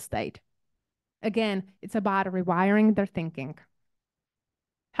in real estate. Again, it's about rewiring their thinking.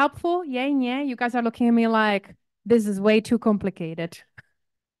 Helpful? Yay, yeah. You guys are looking at me like, this is way too complicated.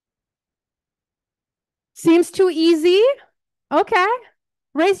 Seems too easy? Okay.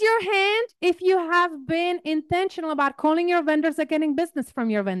 Raise your hand if you have been intentional about calling your vendors or getting business from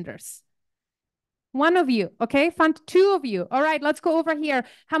your vendors. One of you, okay? Fun. Two of you. All right, let's go over here.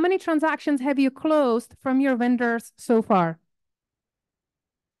 How many transactions have you closed from your vendors so far?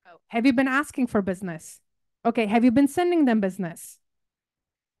 Have you been asking for business? Okay, have you been sending them business?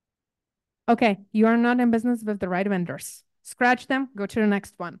 Okay, you are not in business with the right vendors. Scratch them, go to the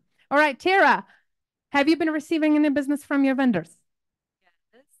next one. All right, Tara, have you been receiving any business from your vendors?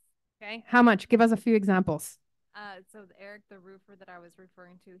 Yes. Okay, how much? Give us a few examples. So Eric, the roofer that I was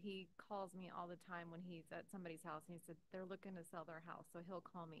referring to, he calls me all the time when he's at somebody's house and he said they're looking to sell their house, so he'll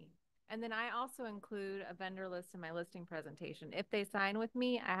call me. And then I also include a vendor list in my listing presentation. If they sign with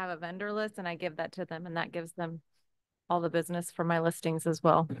me, I have a vendor list and I give that to them and that gives them all the business for my listings as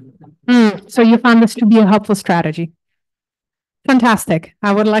well. So you found this to be a helpful strategy. Fantastic.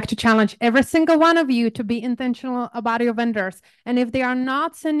 I would like to challenge every single one of you to be intentional about your vendors. And if they are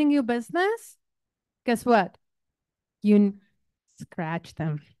not sending you business, guess what? You scratch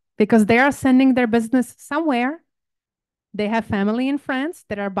them because they are sending their business somewhere. They have family and friends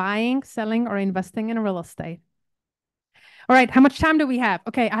that are buying, selling, or investing in real estate. All right, how much time do we have?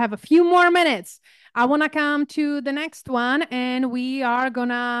 Okay, I have a few more minutes. I want to come to the next one, and we are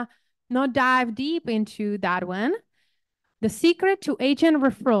gonna not dive deep into that one. The secret to agent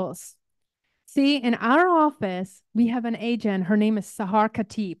referrals. See, in our office, we have an agent. Her name is Sahar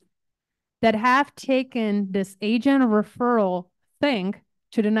Khatib, that have taken this agent referral thing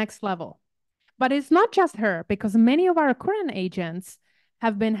to the next level. But it's not just her, because many of our current agents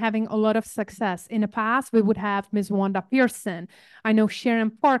have been having a lot of success. In the past, we would have Ms. Wanda Pearson. I know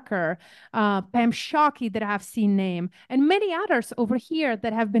Sharon Parker, Pam Shockey that I've seen name, and many others over here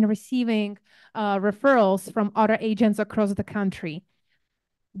that have been receiving referrals from other agents across the country.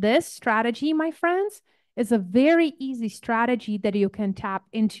 This strategy, my friends, is a very easy strategy that you can tap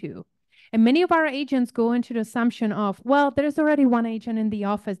into. And many of our agents go into the assumption of, well, there's already one agent in the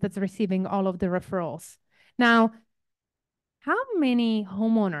office that's receiving all of the referrals. Now, how many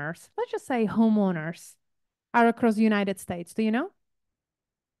homeowners, let's just say homeowners, are across the United States? Do you know?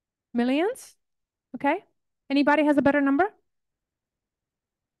 Millions? Okay. Anybody has a better number?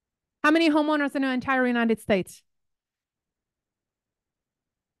 How many homeowners in the entire United States?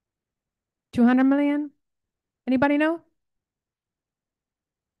 200 million? Anybody know?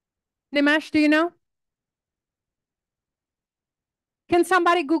 Nimesh, do you know? Can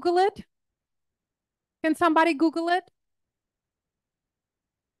somebody Google it? Can somebody Google it?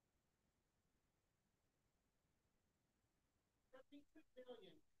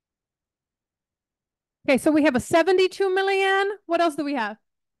 Okay, so we have a 72 million. What else do we have?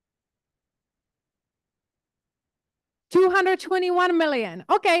 221 million.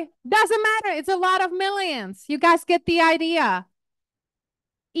 Okay, doesn't matter. It's a lot of millions. You guys get the idea.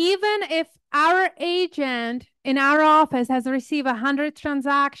 Even if our agent in our office has received 100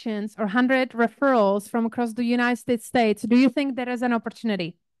 transactions or 100 referrals from across the United States, do you think there is an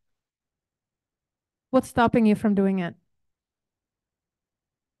opportunity? What's stopping you from doing it?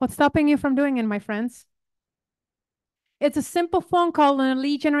 What's stopping you from doing it, my friends? It's a simple phone call and a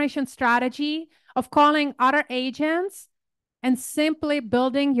lead generation strategy of calling other agents and simply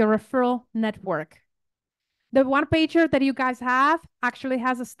building your referral network. The one pager that you guys have actually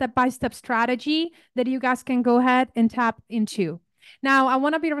has a step-by-step strategy that you guys can go ahead and tap into. Now, I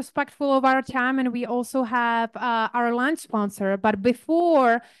want to be respectful of our time, and we also have our lunch sponsor. But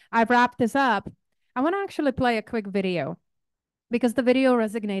before I wrap this up, I want to actually play a quick video because the video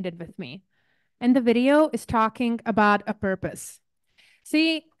resonated with me. And the video is talking about a purpose.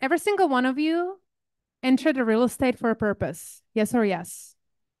 See, every single one of you entered the real estate for a purpose. Yes or yes?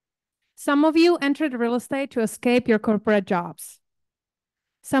 Some of you entered real estate to escape your corporate jobs.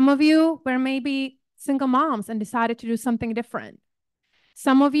 Some of you were maybe single moms and decided to do something different.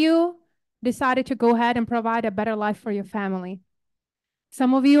 Some of you decided to go ahead and provide a better life for your family.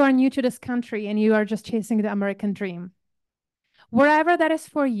 Some of you are new to this country and you are just chasing the American dream. Wherever that is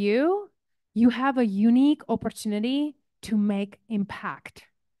for you, you have a unique opportunity to make impact.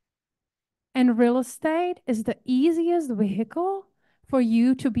 And real estate is the easiest vehicle for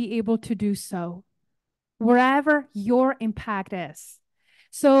you to be able to do so, wherever your impact is.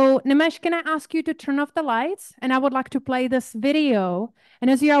 So Nimesh, can I ask you to turn off the lights? And I would like to play this video.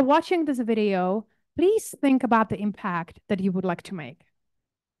 And as you are watching this video, please think about the impact that you would like to make.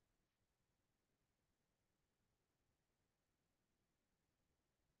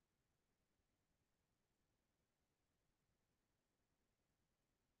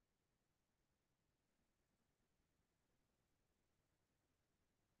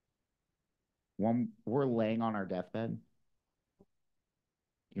 When we're laying on our deathbed,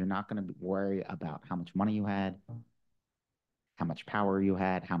 you're not going to worry about how much money you had, how much power you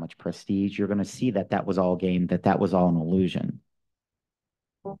had, how much prestige. You're going to see that that was all game, that that was all an illusion.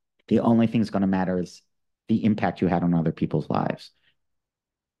 The only thing that's going to matter is the impact you had on other people's lives.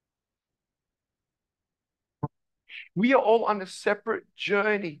 We are all on a separate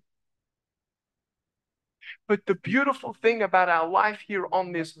journey. But the beautiful thing about our life here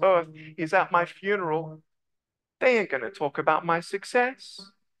on this earth is at my funeral, they ain't going to talk about my success.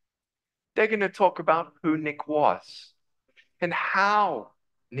 They're going to talk about who Nick was and how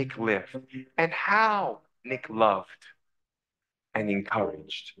Nick lived and how Nick loved and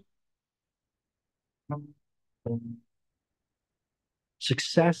encouraged.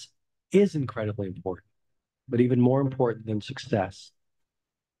 Success is incredibly important. But even more important than success,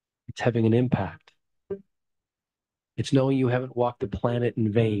 it's having an impact. It's knowing you haven't walked the planet in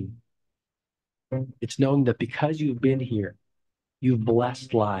vain. It's knowing that because you've been here, you've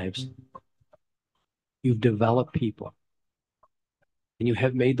blessed lives, you've developed people, and you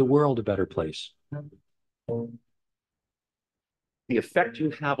have made the world a better place. The effect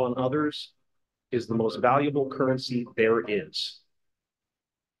you have on others is the most valuable currency there is.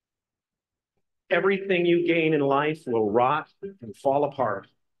 Everything you gain in life will rot and fall apart.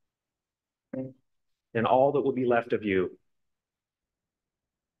 And all that will be left of you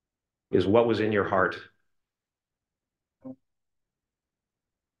is what was in your heart.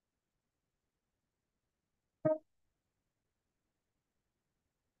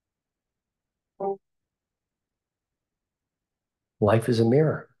 Life is a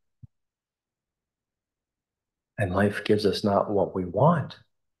mirror. And life gives us not what we want.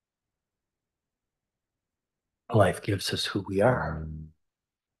 Life gives us who we are.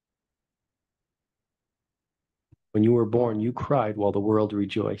 When you were born, you cried while the world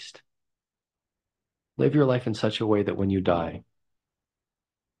rejoiced. Live your life in such a way that when you die,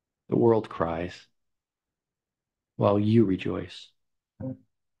 the world cries while you rejoice.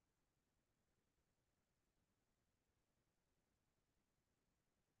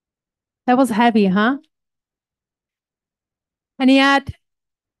 That was heavy, huh? And yet,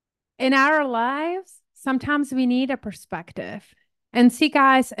 in our lives, sometimes we need a perspective. And see,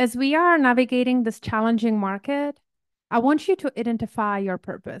 guys, as we are navigating this challenging market, I want you to identify your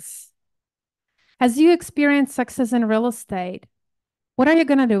purpose. As you experience success in real estate, what are you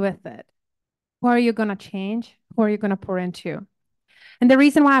going to do with it? Who are you going to change? Who are you going to pour into? And the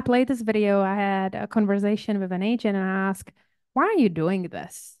reason why I played this video, I had a conversation with an agent and I asked, why are you doing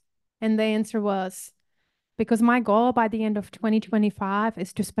this? And the answer was, because my goal by the end of 2025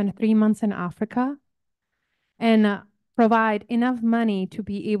 is to spend 3 months in Africa and provide enough money to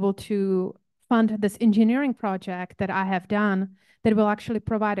be able to fund this engineering project that I have done that will actually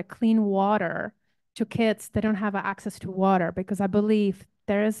provide a clean water to kids that don't have access to water, because I believe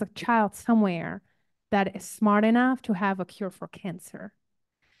there is a child somewhere that is smart enough to have a cure for cancer.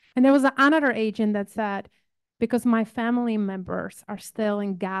 And there was another agent that said, because my family members are still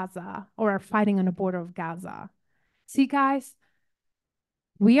in Gaza or are fighting on the border of Gaza. See, guys,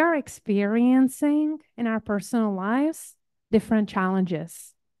 we are experiencing in our personal lives different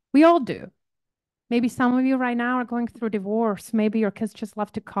challenges. We all do. Maybe some of you right now are going through divorce. Maybe your kids just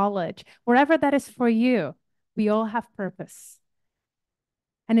left to college. Wherever that is for you, we all have purpose.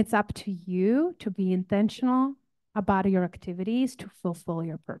 And it's up to you to be intentional about your activities to fulfill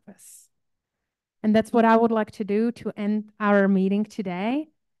your purpose. And that's what I would like to do to end our meeting today,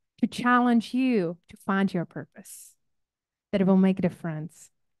 to challenge you to find your purpose, that it will make a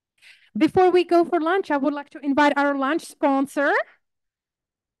difference. Before we go for lunch, I would like to invite our lunch sponsor.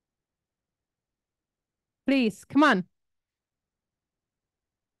 Please, come on.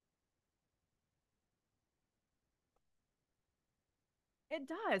 It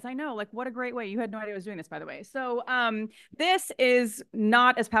does. I know. Like, what a great way. You had no idea I was doing this, by the way. So this is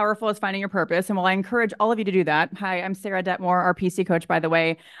not as powerful as finding your purpose. And while I encourage all of you to do that, hi, I'm Sarah Detmore, our PC coach, by the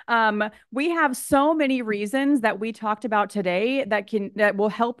way. We have so many reasons that we talked about today that will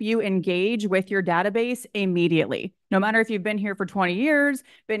help you engage with your database immediately. No matter if you've been here for 20 years,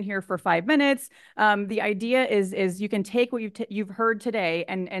 been here for 5 minutes, the idea is you can take what you've heard today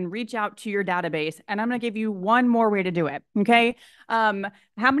and reach out to your database. And I'm going to give you one more way to do it. Okay.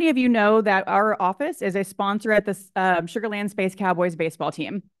 How many of you know that our office is a sponsor at the Sugar Land Space Cowboys baseball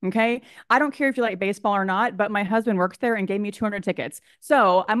team? Okay. I don't care if you like baseball or not, but my husband works there and gave me 200 tickets.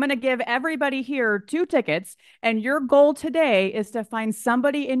 So I'm going to give everybody here 2 tickets. And your goal today is to find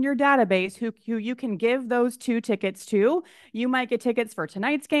somebody in your database who you can give those 2 tickets to. You might get tickets for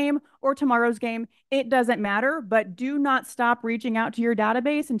tonight's game or tomorrow's game. It doesn't matter, but do not stop reaching out to your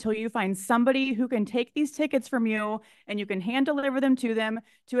database until you find somebody who can take these tickets from you and you can hand deliver them to them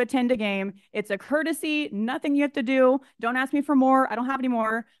to attend a game. It's a courtesy, nothing you have to do. Don't ask me for more. I don't have any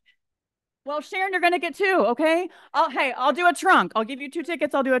more. Well, Sharon, you're going to get 2, okay? Hey, I'll do a trunk. I'll give you 2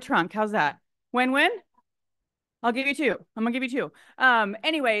 tickets. I'll do a trunk. How's that? Win-win? I'll give you 2. I'm gonna give you 2.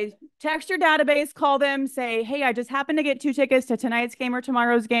 Anyways, text your database, call them, say, hey, I just happened to get 2 tickets to tonight's game or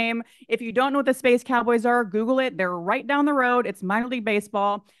tomorrow's game. If you don't know what the Space Cowboys are, Google it. They're right down the road. It's minor league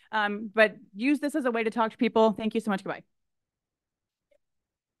baseball. But use this as a way to talk to people. Thank you so much. Goodbye.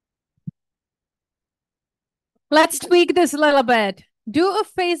 Let's tweak this a little bit. Do a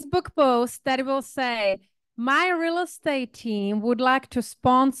Facebook post that will say, my real estate team would like to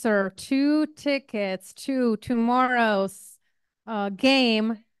sponsor 2 tickets to tomorrow's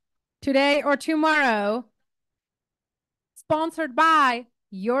game, today or tomorrow. sponsored by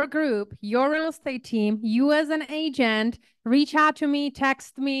your group, your real estate team, you as an agent. Reach out to me,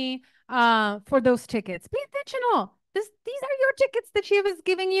 text me for those tickets. Be intentional. These are your tickets that she was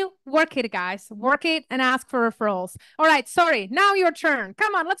giving you. Work it, guys. Work it and ask for referrals. All right, sorry. Now your turn.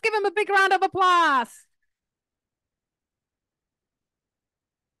 Come on, let's give him a big round of applause.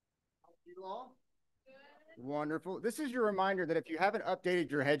 Wonderful. This is your reminder that if you haven't updated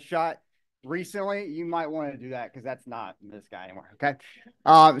your headshot recently, you might want to do that because that's not this guy anymore. Okay.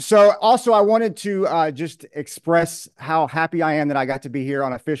 So also I wanted to just express how happy I am that I got to be here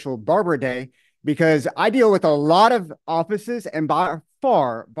on official Barbara Day, because I deal with a lot of offices and by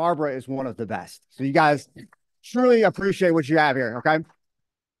far Barbara is one of the best. So you guys truly appreciate what you have here. Okay.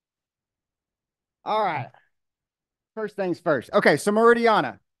 All right. First things first. Okay. So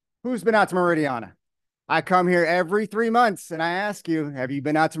Meridiana, who's been out to Meridiana? I come here every 3 months and I ask you, have you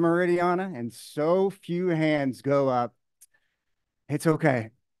been out to Meridiana? And so few hands go up. It's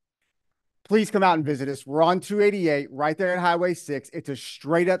okay. Please come out and visit us. We're on 288 right there at Highway 6. It's a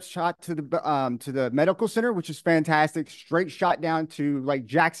straight up shot to the medical center, which is fantastic. Straight shot down to Lake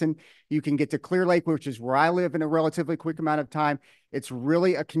Jackson. You can get to Clear Lake, which is where I live, in a relatively quick amount of time. It's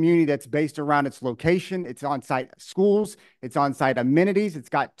really a community that's based around its location. It's on-site schools. It's on-site amenities. It's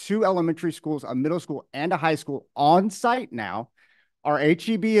got 2 elementary schools, a middle school, and a high school on-site now. Our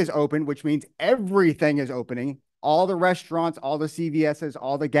HEB is open, which means everything is opening. All the restaurants, all the CVSs,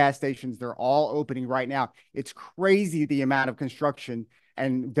 all the gas stations, they're all opening right now. It's crazy the amount of construction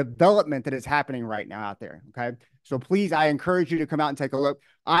and development that is happening right now out there, okay? So please, I encourage you to come out and take a look.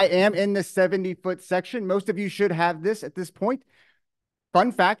 I am in the 70-foot section. Most of you should have this at this point.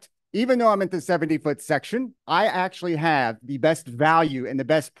 Fun fact, even though I'm in the 70-foot section, I actually have the best value and the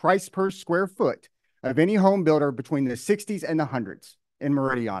best price per square foot of any home builder between the 60s and the 100s in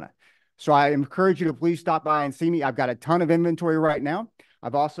Meridiana. So I encourage you to please stop by and see me. I've got a ton of inventory right now.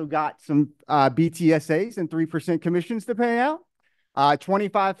 I've also got some BTSAs and 3% commissions to pay out.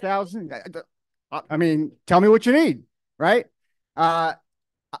 25,000. I mean, tell me what you need, right?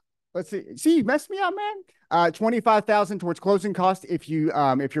 Let's see. See, you messed me up, man. 25,000 towards closing costs if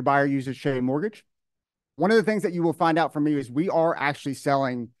your buyer uses Shea Mortgage. One of the things that you will find out from me is we are actually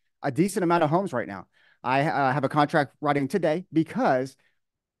selling a decent amount of homes right now. I have a contract writing today because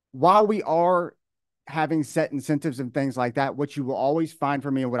while we are having set incentives and things like that, what you will always find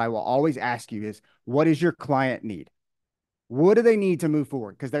from me and what I will always ask you is, what does your client need? What do they need to move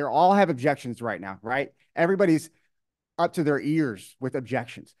forward? Because they all have objections right now, right? Everybody's up to their ears with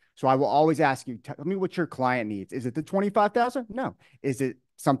objections. So I will always ask you, tell me what your client needs. Is it the 25,000? No. Is it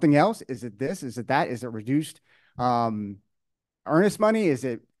something else? Is it this? Is it that? Is it reduced earnest money? Is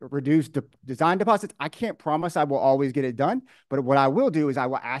it reduced design deposits? I can't promise I will always get it done, but what I will do is I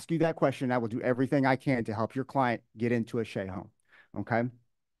will ask you that question. I will do everything I can to help your client get into a Shea home. Okay.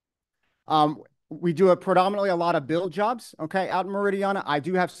 We do predominantly a lot of build jobs. Okay. Out in Meridiana, I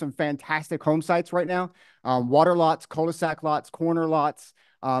do have some fantastic home sites right now. Water lots, cul-de-sac lots, corner lots,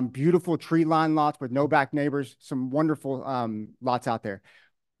 beautiful tree line lots with no back neighbors, some wonderful lots out there.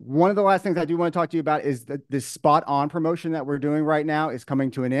 One of the last things I do want to talk to you about is this spot on promotion that we're doing right now is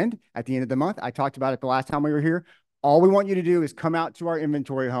coming to an end at the end of the month. I talked about it the last time we were here. All we want you to do is come out to our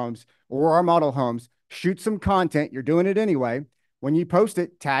inventory homes or our model homes, shoot some content. You're doing it anyway. When you post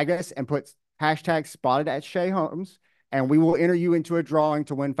it, tag us and put hashtag spotted at Shea Homes, and we will enter you into a drawing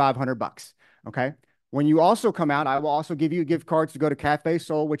to win $500. Okay. When you also come out, I will also give you gift cards to go to Cafe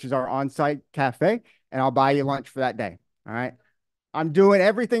Soul, which is our on-site cafe, and I'll buy you lunch for that day. All right. I'm doing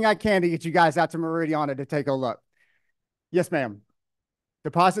everything I can to get you guys out to Meridiana to take a look. Yes, ma'am.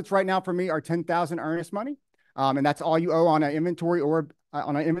 Deposits right now for me are 10,000 earnest money. And that's all you owe on an inventory or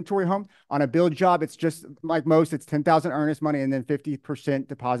on an inventory home. On a build job, it's just like most, it's 10,000 earnest money and then 50%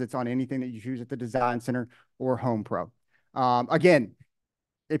 deposits on anything that you choose at the Design Center or Home Pro. Again,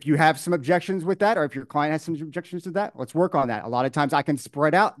 if you have some objections with that, or if your client has some objections to that, let's work on that. A lot of times I can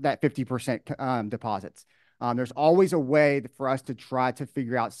spread out that 50% deposits. There's always a way for us to try to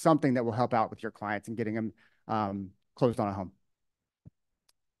figure out something that will help out with your clients and getting them closed on a home.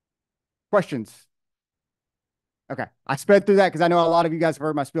 Questions? Okay. I sped through that because I know a lot of you guys have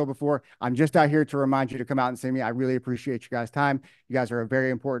heard my spiel before. I'm just out here to remind you to come out and see me. I really appreciate you guys' time. You guys are a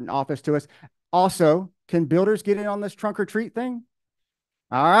very important office to us. Also, can builders get in on this trunk or treat thing?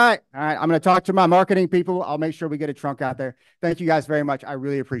 All right. All right. I'm going to talk to my marketing people. I'll make sure we get a trunk out there. Thank you guys very much. I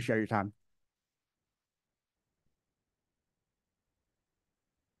really appreciate your time.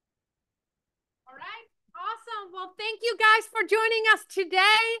 Awesome. Well, thank you guys for joining us today.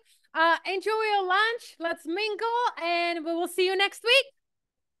 Enjoy your lunch. Let's mingle, and we will see you next week.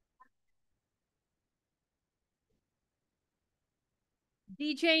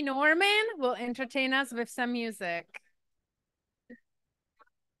 DJ Norman will entertain us with some music.